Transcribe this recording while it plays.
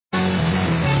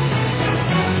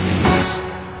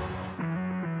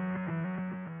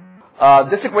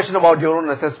Just a question about your own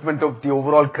assessment of the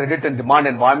overall credit and demand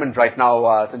environment right now,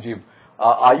 Sanjeev.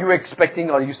 Are you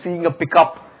expecting, are you seeing a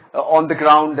pickup on the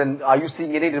ground, and are you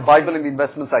seeing any revival in the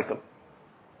investment cycle?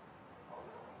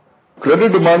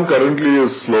 Credit demand currently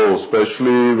is slow,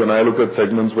 especially when I look at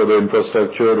segments whether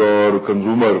infrastructure or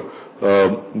consumer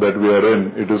that we are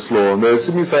in, it is slow. On the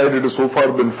SME side, it has so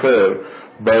far been fair,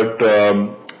 but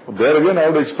there again, I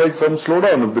would expect some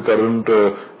slowdown if the current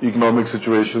economic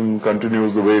situation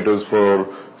continues the way it is for,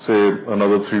 say,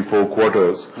 another 3-4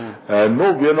 quarters. And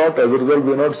no, we are not, as a result,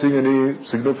 we are not seeing any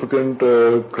significant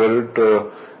credit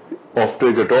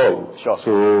offtake at all. Sure.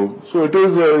 So it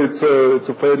is, it's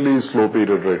a fairly slow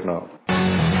period right now.